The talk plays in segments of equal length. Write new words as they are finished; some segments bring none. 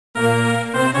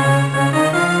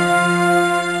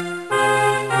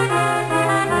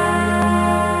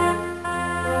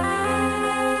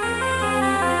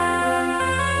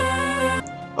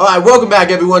Alright, welcome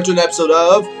back everyone to an episode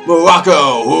of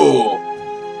Morocco,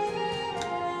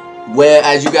 where,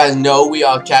 as you guys know, we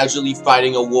are casually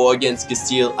fighting a war against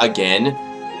Castile again.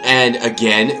 And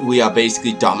again, we are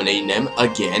basically dominating them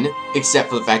again, except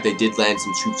for the fact they did land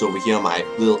some troops over here on my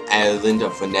little island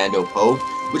of Fernando Po,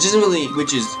 which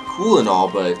is cool and all,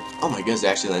 but oh my goodness, they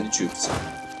actually landed troops.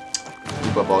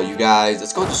 Group up all you guys.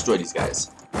 Let's go destroy these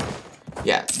guys.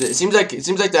 Yeah, it seems like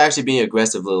they're actually being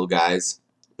aggressive little guys.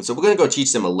 So we're gonna go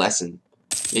teach them a lesson.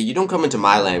 Yeah, you don't come into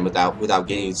my land without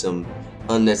getting some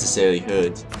unnecessary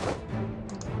hurt.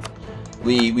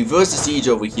 We reversed the siege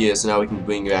over here, so now we can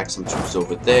bring back some troops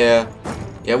over there.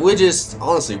 Yeah, we're just,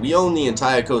 honestly, we own the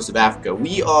entire coast of Africa.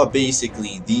 We are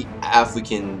basically the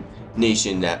African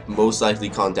nation that most likely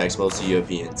contacts most of the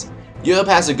Europeans. Europe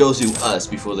has to go through us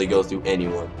before they go through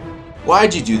anyone.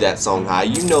 Why'd you do that,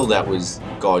 Songhai? You know that was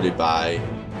guarded by...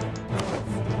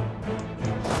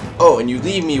 Oh, and you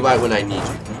leave me right when I need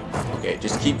you. Okay,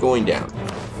 just keep going down.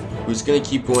 We're just gonna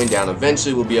keep going down.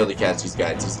 Eventually we'll be able to catch these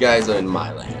guys. These guys are in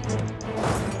my land.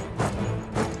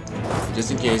 Just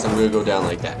in case, I'm gonna go down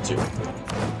like that too.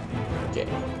 Okay.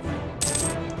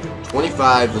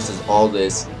 25 versus all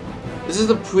this. This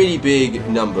is a pretty big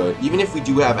number. Even if we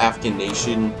do have African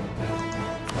nation.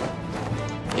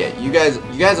 Yeah, you guys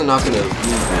are not gonna lose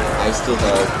me. I still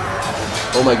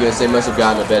have... Oh my goodness, they must have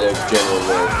gotten a better general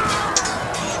role.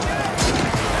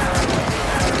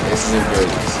 This isn't good.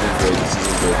 This isn't good. This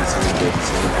isn't good. This isn't good. This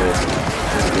isn't good.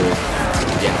 This isn't good.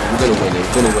 Yeah, we're gonna win it.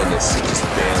 We're gonna win this. Just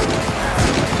barely.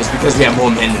 Just because we have more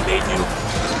men than they do.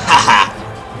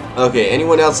 Haha. Okay,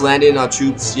 anyone else landed in our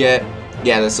troops yet?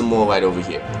 Yeah, there's some more right over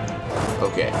here.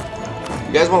 Okay.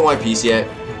 You guys want white peace yet?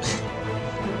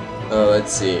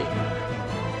 Let's see.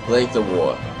 Length of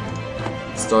war.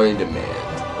 Starting demand.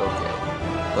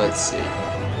 Okay. Let's see.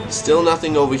 Still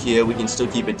nothing over here. We can still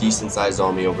keep a decent sized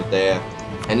army over there.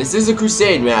 And this is a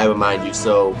crusade, may I remind you,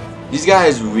 so these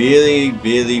guys really,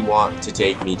 really want to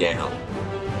take me down.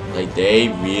 Like, they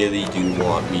really do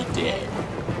want me dead.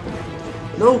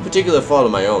 No particular fault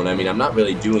of my own. I mean, I'm not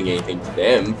really doing anything to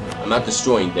them. I'm not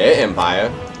destroying their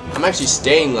empire. I'm actually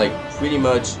staying, like, pretty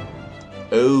much...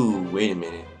 Oh, wait a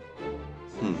minute.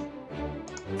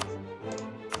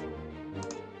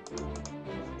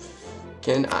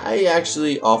 Can I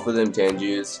actually offer them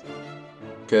Tangiers?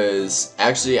 Because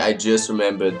actually I just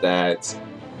remembered that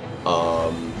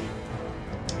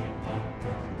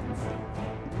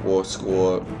war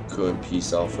score, current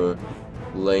peace offer,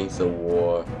 length of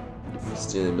war,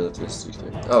 still in military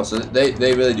strictly. Oh, so they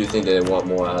really do think that they want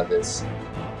more out of this.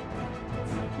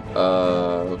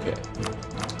 Okay.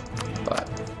 But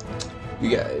you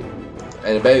guys,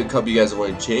 and I bet a couple of you guys are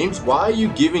wondering, James, why are you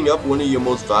giving up one of your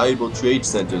most valuable trade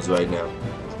centers right now?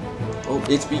 Oh,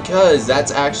 it's because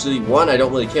that's actually, one, I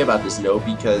don't really care about this node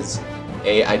because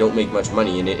A, I don't make much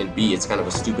money in it, and B, it's kind of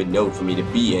a stupid node for me to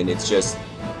be in. It's just,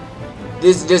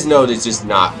 this node is just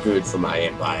not good for my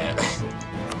empire.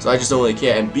 So I just don't really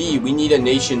care. And B, we need a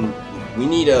nation, we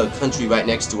need a country right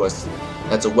next to us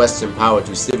that's a Western power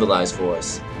to civilize for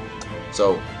us.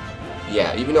 So,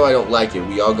 yeah, even though I don't like it,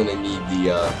 we are going to need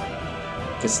the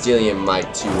Castilian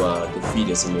might to defeat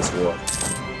us in this war.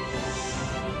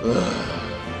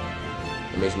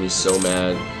 It makes me so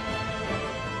mad.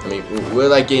 I mean, we're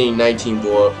like getting 19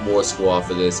 war score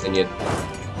for this, and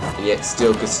yet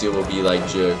still Castile will be like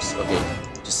jerks. Okay,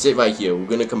 just sit right here. We're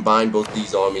gonna combine both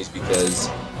these armies because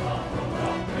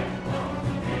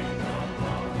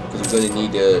we're gonna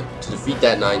need to defeat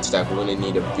that 9 stack. We're gonna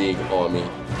need a big army.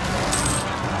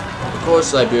 Of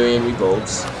course, Liberian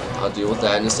revolts. I'll deal with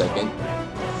that in a second.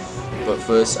 But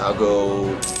first, I'll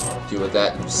go deal with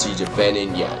that siege of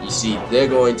Benin. Yeah, you see, they're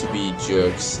going to be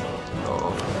jerks.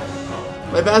 Oh.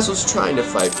 My vassal's trying to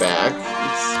fight back.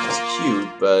 It's cute,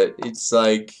 but it's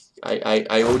like, I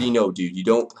already know, dude. You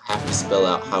don't have to spell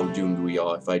out how doomed we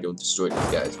are if I don't destroy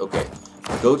these guys. Okay,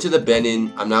 go to the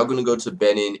Benin. I'm now going to go to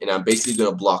Benin, and I'm basically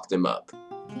going to block them up.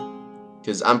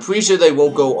 Because I'm pretty sure they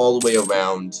won't go all the way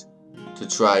around to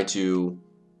try to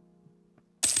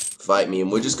fight me,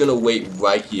 and we're just gonna wait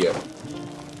right here.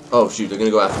 Oh shoot, they're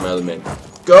gonna go after my other men.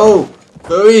 Go!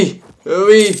 Hurry!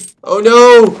 Hurry! Oh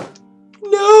no!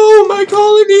 No! My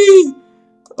colony!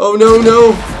 Oh no,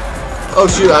 no! Oh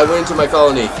shoot, I went into my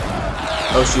colony.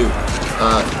 Oh shoot.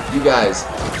 You guys,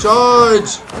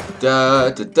 charge! Da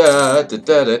da da da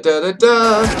da da da da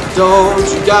da. Don't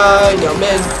you die, now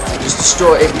men. Just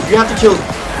destroy. If you have to kill,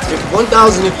 if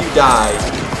 1,000 of you die,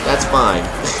 that's fine.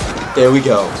 There we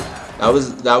go.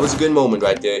 That was a good moment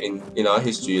right there in our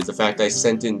history, is the fact I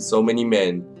sent in so many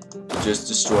men to just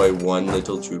destroy one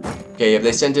little troop. Okay, have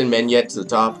they sent in men yet to the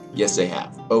top? Yes, they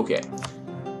have. Okay.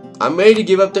 I'm ready to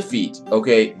give up defeat.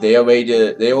 Okay, they're already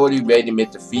ready to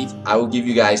admit defeat. I will give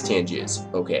you guys Tangiers.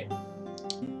 Okay.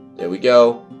 There we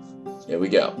go. There we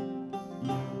go.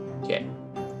 Okay.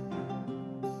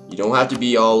 You don't have to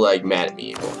be all like mad at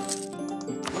me anymore.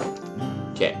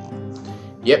 Okay.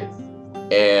 Yep.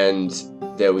 And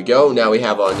there we go. Now we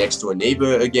have our next door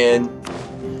neighbor again.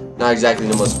 Not exactly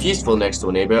the most peaceful next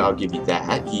door neighbor, I'll give you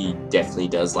that. He definitely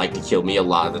does like to kill me a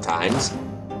lot of the times.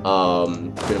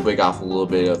 Gonna break off a little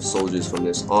bit of soldiers from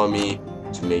this army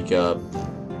to make up.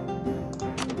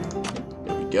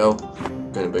 There we go.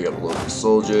 Gonna break up a little bit of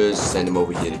soldiers, send them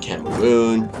over here to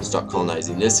Cameroon, start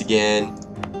colonizing this again.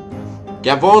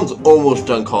 Gabon's almost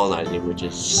done colonizing, which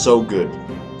is so good.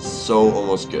 So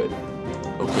almost good.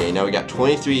 Okay, now we got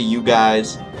 23 of you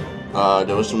guys.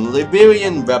 There were some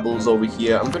Liberian rebels over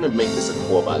here. I'm gonna make this a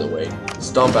core, by the way.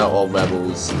 Stomp out all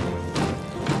rebels.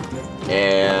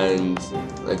 And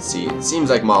let's see. It seems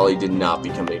like Mali did not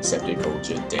become an accepted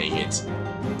culture. Dang it.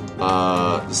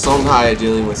 The Songhai are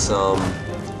dealing with some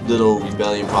little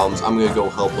rebellion problems. I'm gonna go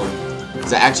help them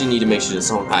because I actually need to make sure the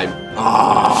Songhai.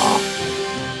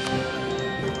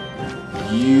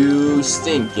 You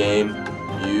stink, game.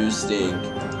 You stink.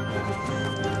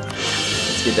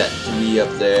 Let's get that 3 up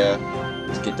there.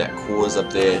 Let's get that cores up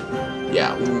there.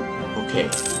 Yeah. Ooh, okay.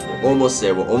 We're almost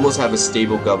there. We'll almost have a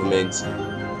stable government.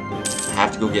 I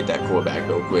have to go get that core back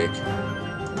real quick.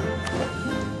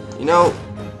 You know,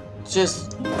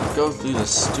 just go through the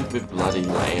stupid bloody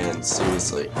land.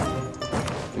 Seriously.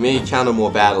 You may encounter more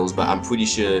battles, but I'm pretty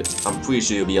sure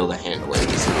you'll be able to handle it.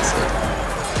 Seriously.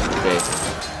 Okay.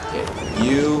 Okay.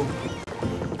 You,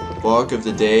 bark of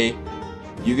the day.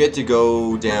 You get to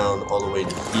go down all the way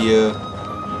to here.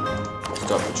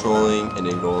 Start patrolling, and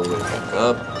then go all the way back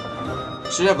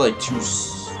up. Should have like 2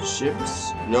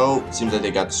 ships. No, seems like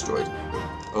they got destroyed.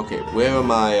 Okay, where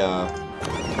am I?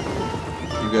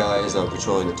 You guys are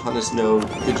patrolling the Tunis node.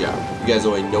 Good job. You guys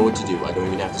already know what to do. I don't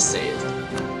even have to say it.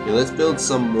 Okay, let's build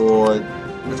some more.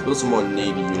 Let's build some more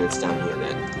navy units down here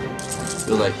then.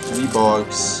 Build like 3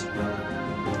 barks.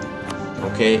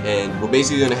 Okay, and we're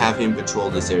basically gonna have him patrol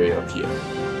this area up here.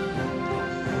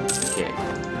 Okay.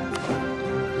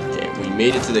 Okay, we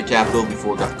made it to the capital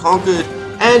before it got conquered,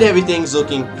 and everything's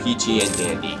looking peachy and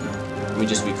dandy. Let me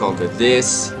just reconquer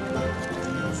this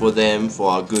for them,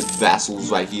 for our good vassals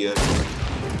right here.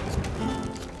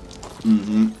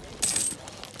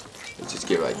 Let's just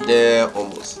get right there,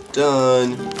 almost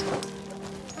done.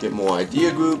 Get more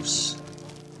idea groups.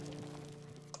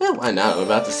 Yeah, why not? I'm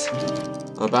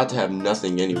about to have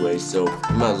nothing anyway, so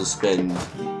we might as well spend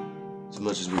as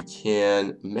much as we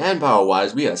can. Manpower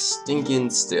wise, we are stinking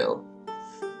still.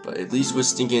 But at least we're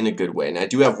stinking in a good way. And I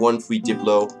do have 1 free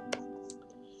Diplo.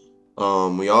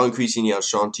 We are increasing the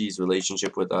Ashanti's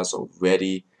relationship with us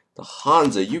already. The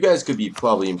Hansa, you guys could be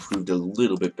probably improved a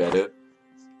little bit better.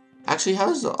 Actually, how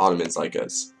does the Ottomans like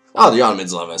us? Oh, the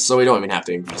Ottomans love us, so we don't even have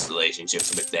to increase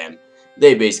relationships with them.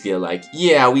 They basically are like,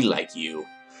 yeah, we like you.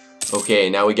 Okay,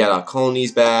 now we got our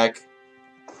colonies back.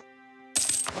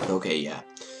 Okay, yeah.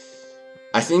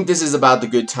 I think this is about the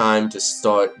good time to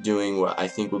start doing what I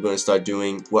think we're going to start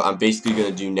doing. What I'm basically going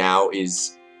to do now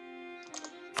is...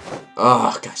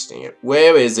 Oh, gosh dang it.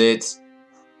 Where is it?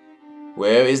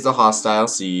 Where is the hostile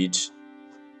siege?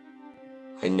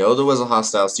 I know there was a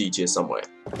hostile siege here somewhere.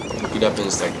 I'll look it up in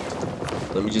a second.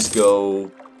 Let me just go...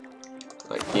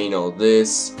 like, gain all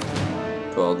this.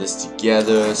 Put all this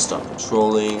together. Start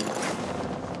patrolling.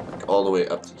 Like, all the way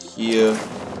up to here.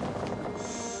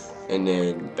 And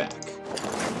then back.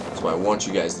 That's what I want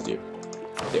you guys to do.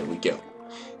 There we go.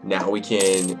 Now we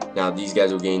can... Now these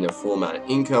guys will gain their full amount of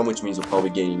income, which means we're probably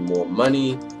gaining more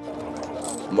money.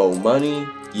 More money.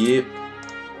 Yep.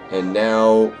 And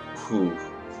now... Whew,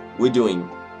 we're doing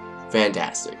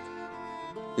fantastic.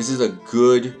 This is a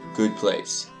good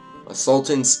place. Our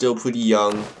Sultan's still pretty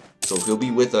young, so he'll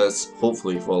be with us,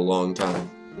 hopefully, for a long time.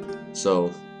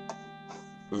 So...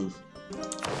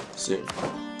 soon.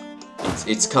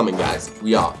 It's coming, guys.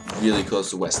 We are really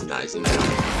close to westernizing now.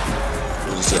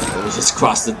 Let me just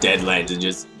cross the Deadlands and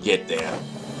just get there.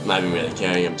 I'm not even really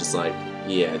caring. I'm just like,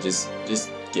 yeah, just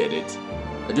get it.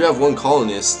 I do have 1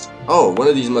 colonist. Oh, one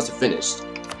of these must have finished.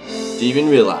 Didn't even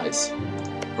realize.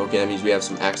 Okay, that means we have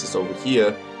some access over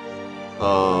here.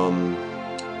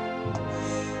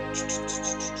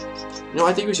 You know,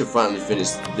 I think we should finally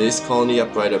finish this colony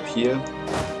up right up here.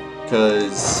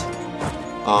 Because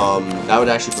that would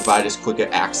actually provide us quicker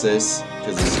access,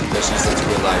 because especially since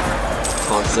we're like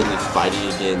constantly fighting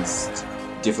against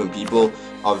different people,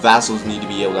 our vassals need to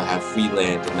be able to have free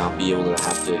land and not be able to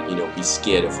have to, you know, be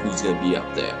scared of who's going to be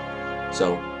up there.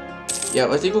 So yeah,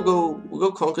 I think we'll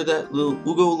go conquer that little,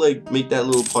 we'll go like make that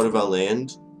little part of our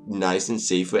land nice and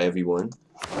safe for everyone.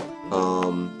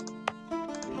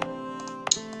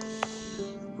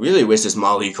 Really wish this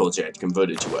Mali culture had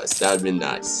converted to us. That would've been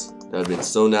nice. That would've been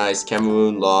so nice.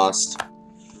 Cameroon lost.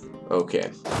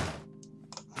 Okay.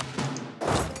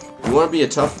 You wanna be a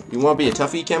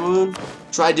toughie, Cameroon?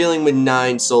 Try dealing with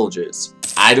 9 soldiers.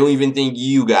 I don't even think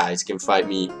you guys can fight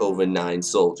me over 9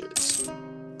 soldiers.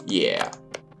 Yeah.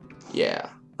 Yeah.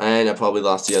 And I probably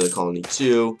lost the other colony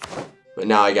too. But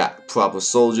now I got proper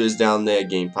soldiers down there,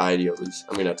 gain piety, or lose.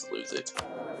 I'm gonna have to lose it.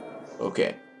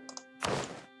 Okay.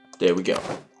 There we go.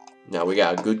 Now we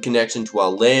got a good connection to our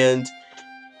land,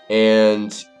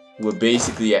 and we're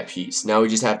basically at peace. Now we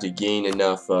just have to gain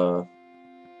enough, a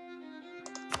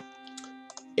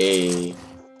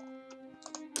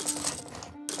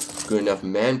good enough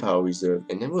manpower reserve,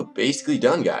 and then we're basically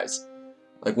done, guys.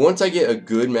 Like, once I get a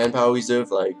good manpower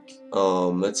reserve, like,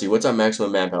 let's see, what's our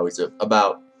maximum manpower reserve?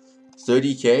 About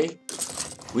 30k?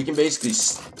 We can basically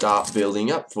stop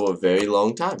building up for a very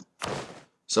long time.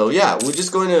 So yeah, we're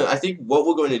just going to, I think what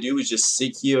we're going to do is just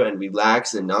sit here and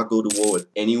relax and not go to war with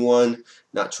anyone,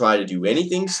 not try to do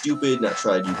anything stupid, not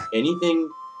try to do anything,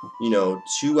 you know,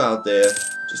 too out there.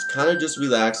 Just kind of just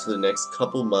relax for the next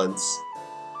couple months,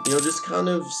 you know, just kind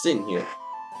of sitting here.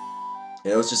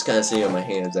 And I was just kind of sitting on my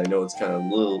hands. I know it's kind of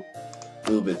a little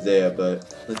bit there,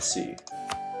 but let's see.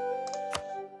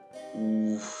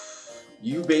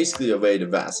 You basically are ready to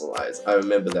vassalize. I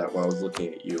remember that while I was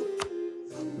looking at you.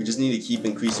 We just need to keep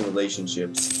increasing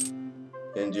relationships.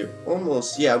 And you're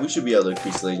almost, yeah, we should be able to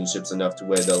increase relationships enough to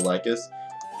where they'll like us.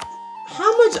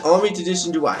 How much army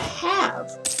tradition do I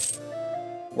have?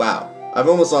 Wow, I've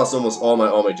almost lost almost all my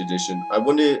army tradition. I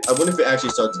wonder if it actually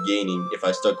starts gaining if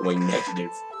I start going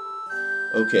negative.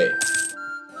 Okay.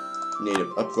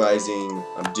 Native uprising,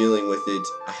 I'm dealing with it.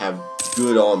 I have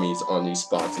good armies on these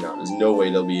spots now. There's no way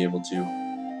they'll be able to.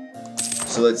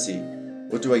 So let's see.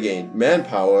 What do I gain?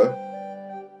 Manpower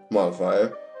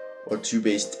modifier or 2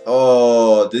 based.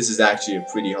 Oh, this is actually a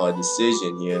pretty hard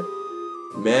decision here.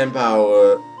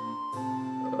 Manpower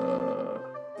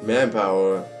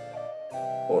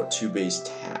or 2 base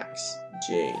tax.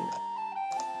 Jane,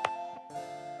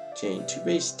 2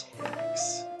 base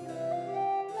tax.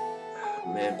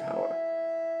 Manpower.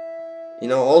 You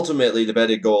know, ultimately the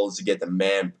better goal is to get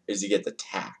the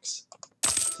tax.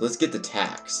 So let's get the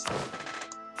tax.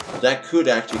 That could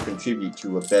actually contribute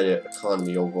to a better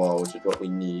economy overall, which is what we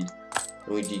need.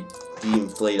 And we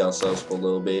de-inflate ourselves for a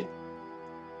little bit.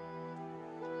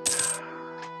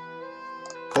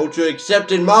 Culture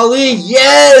accepted Mali!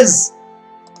 Yes!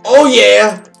 Oh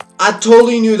yeah! I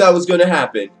totally knew that was going to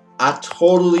happen. I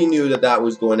totally knew that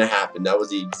was going to happen. That was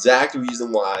the exact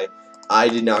reason why I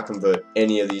did not convert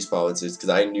any of these provinces, because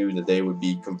I knew that they would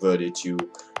be converted to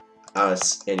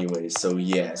us anyways. So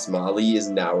yes, Mali is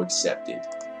now accepted.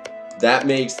 That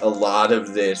makes a lot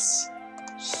of this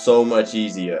so much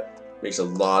easier. Makes a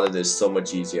lot of this so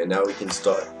much easier. Now we can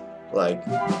start, like,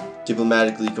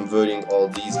 diplomatically converting all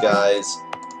these guys,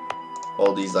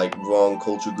 all these, like, wrong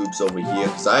culture groups over here.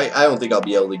 Because I don't think I'll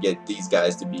be able to get these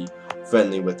guys to be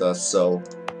friendly with us. So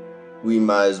we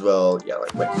might as well, yeah,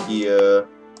 like right here.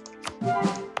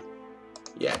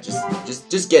 Yeah,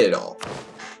 just get it all.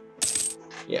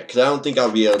 Yeah, because I don't think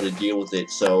I'll be able to deal with it.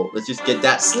 So let's just get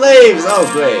that. Slaves! Oh,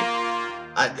 great.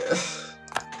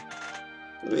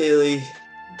 Really,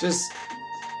 just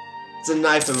it's a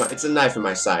knife in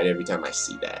my side every time I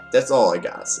see that. That's all I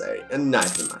gotta say. A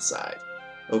knife in my side.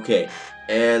 Okay,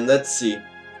 and let's see.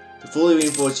 To fully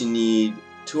reinforce, you need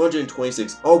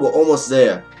 226. Oh, we're almost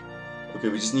there. Okay,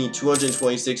 we just need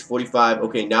 226, 45.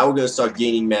 Okay, now we're gonna start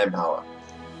gaining manpower.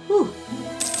 Whew.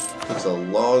 Takes a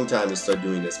long time to start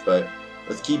doing this, but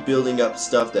let's keep building up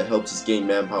stuff that helps us gain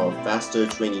manpower faster.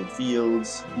 Training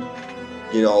fields.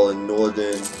 Get all in our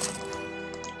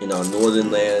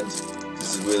northern lands.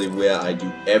 This is really where I do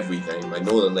everything. My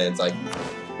northern lands, like,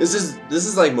 this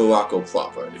is like Morocco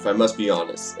proper, if I must be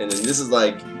honest. And then this is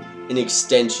like an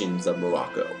extensions of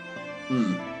Morocco.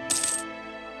 And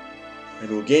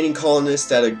we're gaining colonists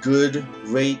at a good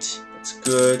rate. That's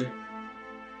good.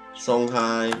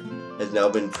 Shanghai has now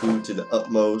been proved to the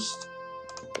utmost.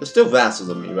 They're still vassals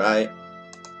of me, right?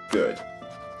 Good.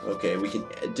 Okay, we can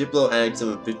Diplo annex them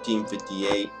in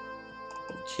 1558.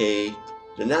 Okay,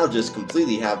 they're now just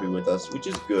completely happy with us, which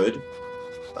is good.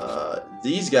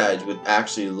 These guys would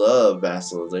actually love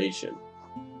vassalization.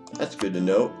 That's good to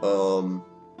know.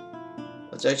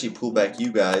 Let's actually pull back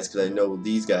you guys, because I know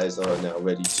these guys are now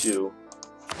ready too.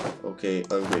 Okay,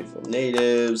 ungrateful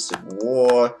natives, civil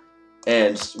war,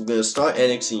 and we're gonna start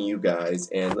annexing you guys,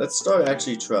 and let's start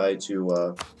actually try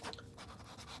to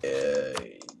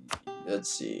Let's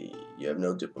see. You have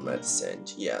no diplomat to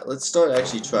send. Yeah, let's start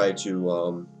actually try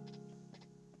to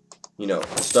you know,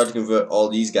 start to convert all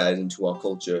these guys into our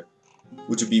culture,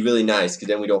 which would be really nice, because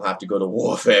then we don't have to go to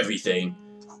war for everything.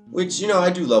 Which, you know, I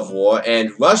do love war,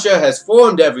 and Russia has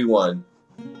formed, everyone!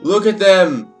 Look at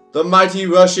them! The mighty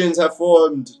Russians have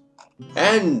formed!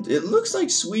 And it looks like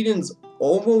Sweden's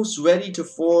almost ready to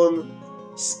form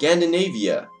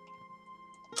Scandinavia.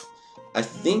 I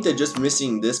think they're just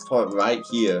missing this part right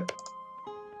here.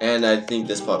 And I think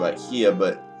this part right here,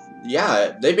 but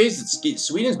yeah,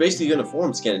 Sweden's basically gonna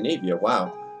form Scandinavia,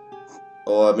 wow.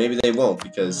 Or maybe they won't,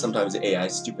 because sometimes the AI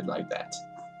is stupid like that.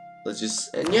 Let's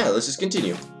just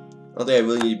continue. I don't think I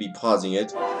really need to be pausing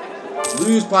it.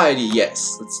 Lose piety,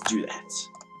 yes, let's do that.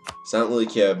 So I don't really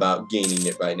care about gaining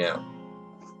it right now.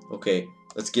 Okay,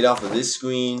 let's get off of this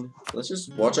screen. Let's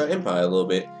just watch our empire a little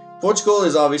bit. Portugal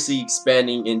is obviously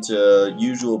expanding into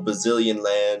usual Brazilian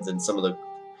lands and some of the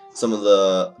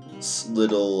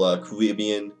little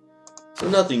Caribbean. So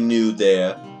nothing new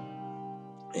there.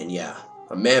 And yeah,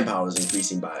 our manpower is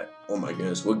increasing by, oh my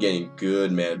goodness, we're getting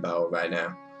good manpower right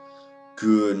now.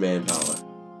 Good manpower.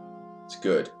 It's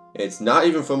good. It's not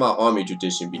even from our army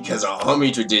tradition, because our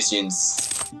army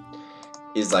traditions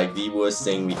is like the worst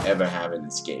thing we ever have in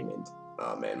this game. And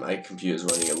oh man, my computer's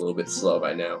running a little bit slow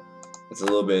right now. It's a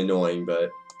little bit annoying,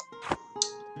 but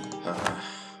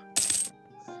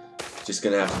just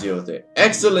gonna have to deal with it.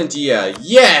 Excellent, yeah,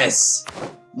 yes!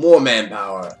 More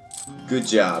manpower. Good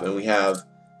job. And we have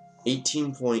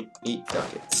 18.8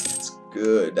 ducats. That's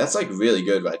good. That's like really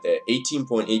good right there.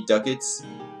 18.8 ducats.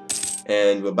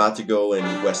 And we're about to go and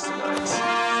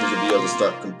westernize. We'll be able to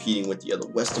start competing with the other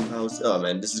western powers. Oh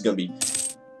man, this is gonna be...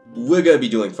 We're gonna be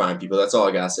doing fine, people. That's all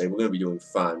I gotta say. We're gonna be doing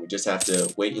fine. We just have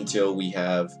to wait until we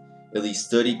have at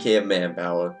least 30k of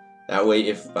manpower. That way,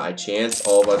 if by chance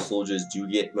all of our soldiers do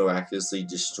get miraculously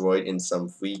destroyed in some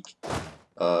freak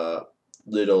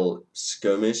little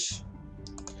skirmish,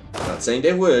 not saying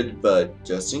they would, but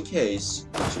just in case,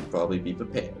 we should probably be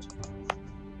prepared.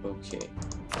 Okay,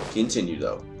 continue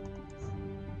though.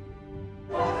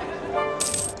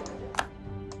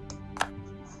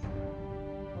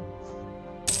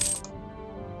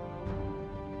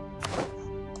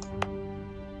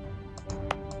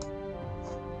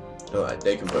 Alright,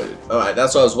 they converted. Alright,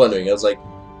 that's what I was wondering. I was like,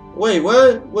 wait,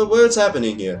 what's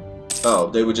happening here? Oh,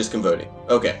 they were just converting.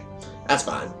 Okay, that's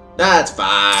fine. That's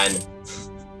fine.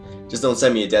 Just don't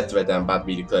send me a death threat that I'm about to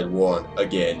be declared war on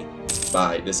again.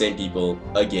 By the same people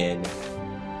again.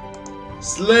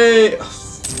 Slay!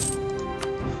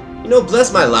 You know,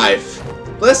 bless my life.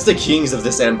 Bless the kings of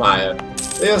this empire.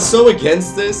 They are so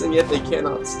against this, and yet they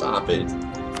cannot stop it.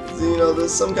 So, you know,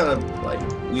 there's some kind of, like,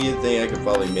 weird thing I could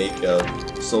probably make of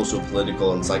social,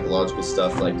 political, and psychological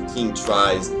stuff. Like, the king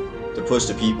tries to push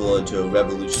the people into a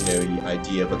revolutionary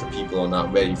idea, but the people are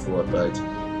not ready for it. But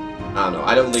I don't know.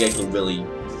 I don't think I can really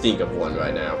think of one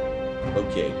right now.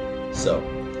 Okay, so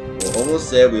we're almost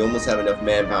there. We almost have enough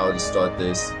manpower to start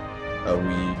this.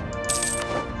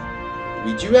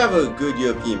 We do have a good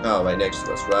European power right next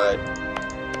to us, right?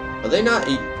 Are they not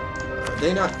 8? Are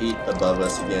they not 8 above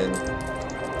us again?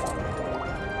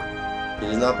 It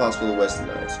is not possible to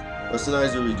westernize.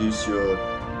 Westernize will reduce your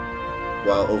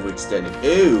while overextending.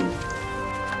 Ew!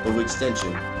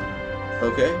 Overextension.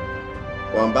 Okay.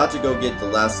 Well, I'm about to go get the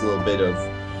last little bit of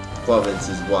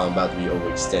provinces while I'm about to be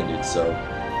overextended, so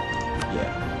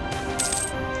yeah.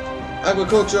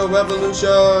 Agricultural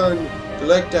revolution!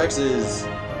 Collect taxes!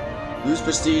 Lose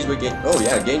prestige, but gain... Oh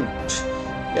yeah, gain...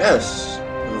 Yes!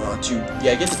 Oh,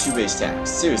 get the 2 base tax.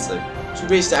 Seriously. 2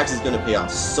 base tax is gonna pay off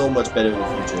so much better in the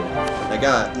future.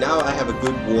 Now I have a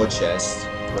good war chest.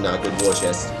 Well, not a good war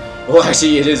chest. Well,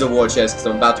 actually, it is a war chest, because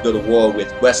I'm about to go to war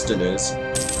with Westerners.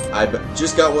 I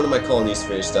just got one of my colonies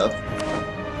finished up.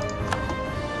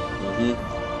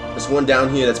 This one down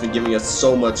here that's been giving us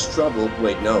so much trouble.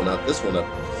 Wait, no, not this one up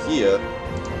here.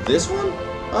 This one?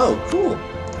 Oh, cool.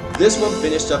 This one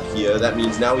finished up here. That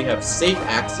means now we have safe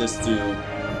access to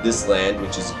this land,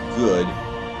 which is good.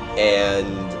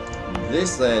 And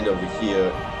this land over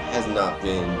here has not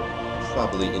been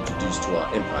properly introduced to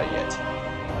our empire yet.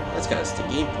 That's kind of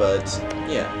sticky, but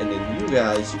yeah. And then you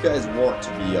guys want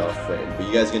to be our friend, but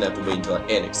you guys are gonna have to wait until I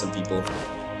annex some people.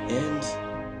 And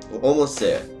we're almost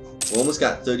there. We almost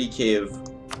got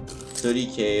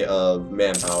 30k of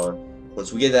manpower.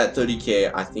 Once we get that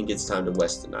 30k, I think it's time to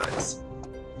westernize.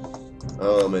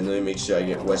 And let me make sure I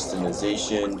get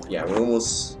westernization. Yeah,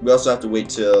 we also have to wait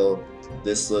till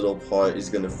this little part is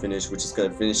gonna finish, which is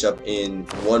gonna finish up in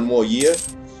 1 more year.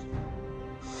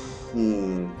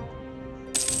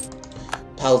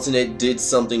 Palatinate did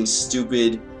something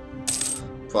stupid.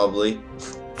 probably.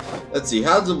 Let's see,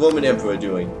 how's the Roman Emperor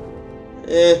doing?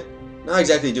 Not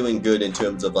exactly doing good in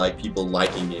terms of like people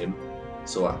liking him.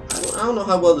 So I don't know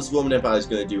how well this Roman Empire is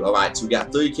going to do. Alright, so we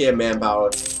got 30k of manpower.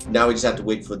 Now we just have to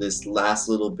wait for this last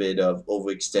little bit of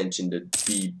overextension to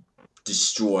be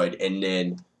destroyed. And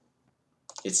then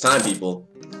it's time, people.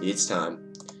 It's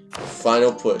time.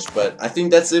 Final push. But I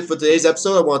think that's it for today's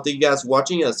episode. I want to thank you guys for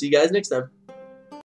watching. I'll see you guys next time.